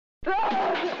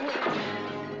I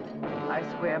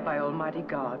swear by Almighty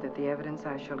God that the evidence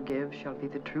I shall give shall be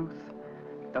the truth,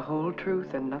 the whole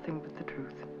truth, and nothing but the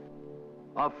truth.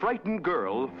 A frightened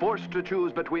girl forced to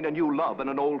choose between a new love and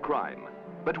an old crime.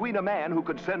 Between a man who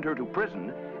could send her to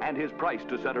prison and his price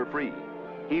to set her free.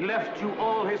 He left you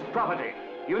all his property.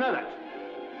 You know that.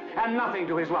 And nothing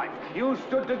to his wife. You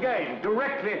stood to gain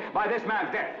directly by this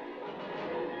man's death.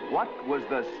 What was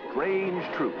the strange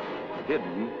truth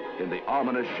hidden in the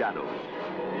ominous shadows?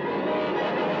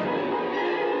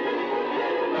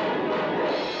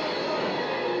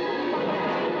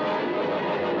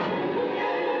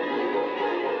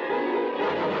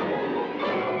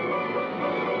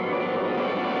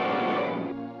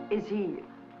 Is he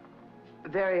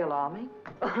very alarming?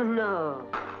 Oh, no.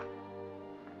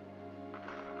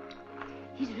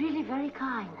 He's really very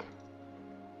kind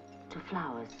to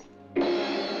flowers.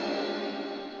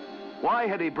 Why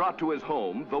had he brought to his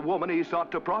home the woman he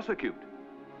sought to prosecute?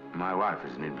 My wife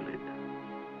is an invalid.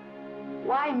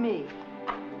 Why me?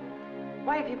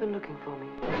 Why have you been looking for me?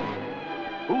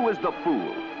 Who is the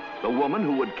fool? The woman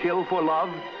who would kill for love?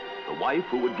 The wife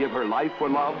who would give her life for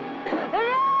love?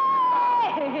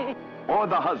 Or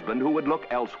the husband who would look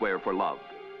elsewhere for love?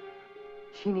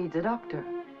 She needs a doctor.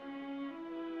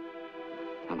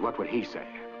 And what would he say?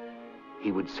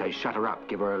 He would say, shut her up,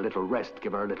 give her a little rest,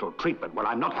 give her a little treatment. Well,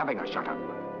 I'm not having her shut up.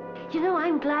 You know,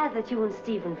 I'm glad that you and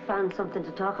Stephen found something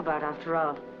to talk about after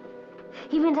all.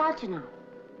 He went out, you know.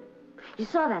 You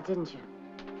saw that, didn't you?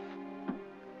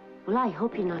 Well, I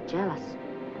hope you're not jealous.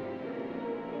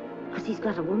 Because he's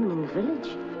got a woman in the village.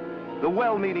 The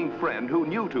well-meaning friend who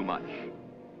knew too much.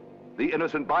 The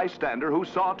innocent bystander who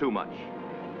saw too much.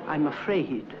 I'm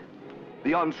afraid.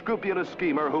 The unscrupulous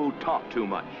schemer who talked too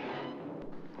much.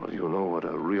 Well, you know what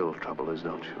a real trouble is,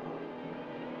 don't you?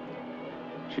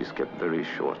 She's kept very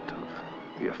short of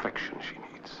the affection she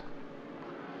needs.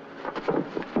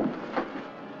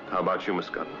 How about you, Miss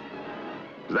Gunn?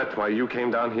 Is that why you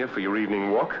came down here for your evening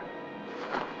walk?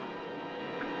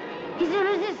 He's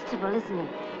irresistible, isn't he?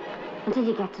 Until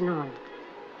you get to know him.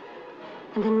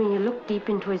 And then when you look deep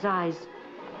into his eyes,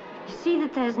 you see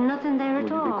that there's nothing there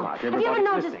at all. Have you ever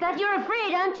noticed that? You're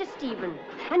afraid, aren't you, Stephen?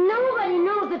 And nobody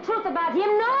knows the truth about him.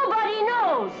 Nobody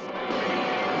knows.